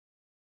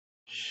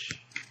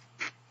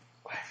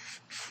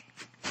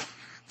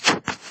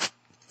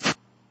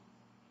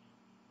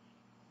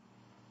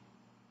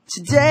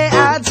Today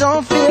I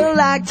don't feel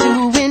like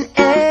doing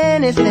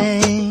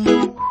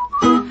anything.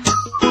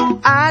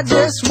 I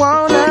just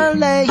wanna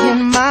lay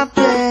in my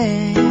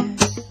bed.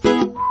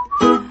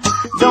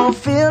 Don't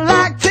feel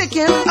like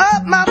picking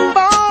up my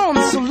phone,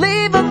 so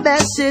leave a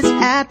message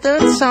at the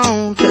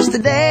tone. 'Cause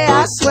today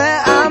I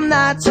swear I'm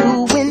not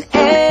doing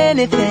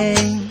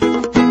anything.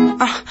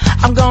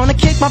 I'm gonna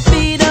kick my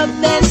feet up,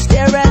 then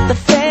stare at the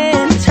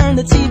fan. Turn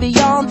the TV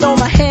on, throw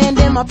my hand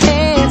in my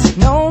pants.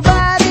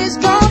 Nobody's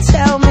gonna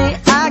tell me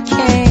I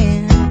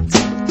can't.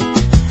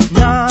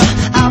 Nah,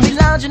 I'll be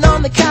lounging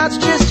on the couch,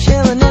 just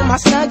chilling in my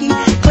Snuggie.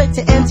 Click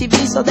to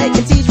MTV so they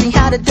can teach me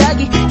how to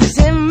Dougie. 'Cause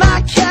in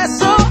my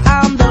castle,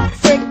 I'm the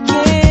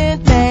freaking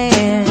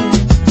man.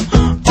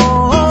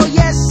 Oh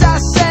yes, I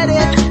said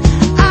it,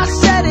 I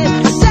said it,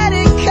 I said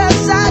it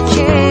 'cause I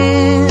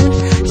can.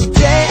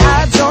 Today I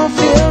don't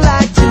feel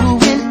like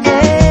doing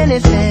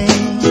anything.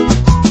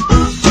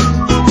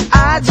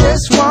 I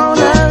just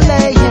wanna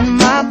lay in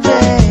my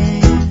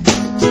bed.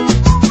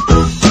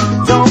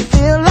 Don't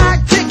feel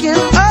like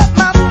picking up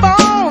my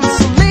phone,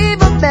 so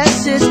leave a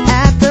message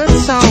at the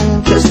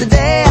tone. 'Cause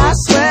today I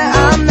swear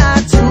I'm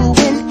not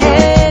doing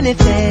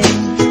anything.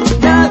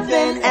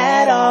 Nothing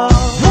at all.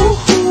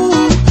 Woo-hoo,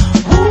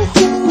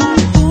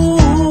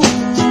 woo-hoo,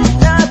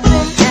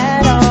 nothing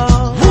at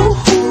all.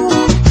 Woo-hoo,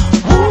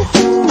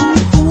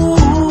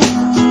 woo-hoo.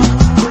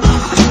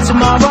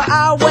 Tomorrow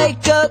I'll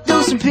wake up, do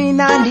some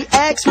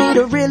P90X, meet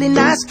a really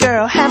nice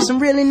girl, have some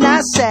really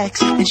nice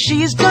sex, and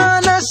she's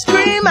gonna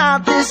scream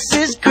out, "This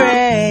is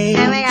great."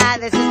 Oh my god,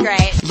 this is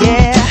great.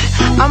 Yeah,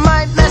 I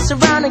might mess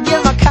around and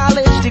get my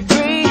college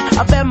degree.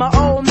 I bet my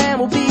old man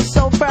will be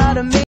so proud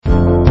of me.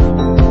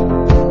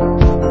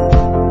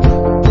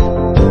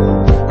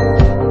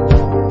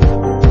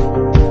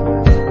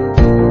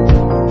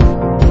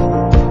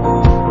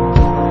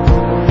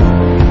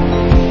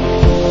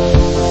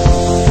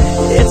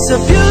 It's a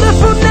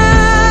beautiful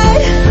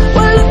night,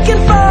 we're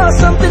looking for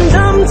something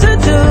dumb to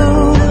do.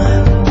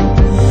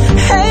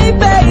 Hey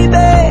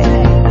baby,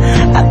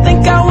 I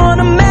think I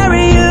wanna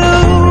marry you.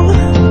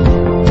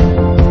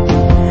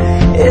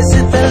 Is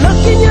it the look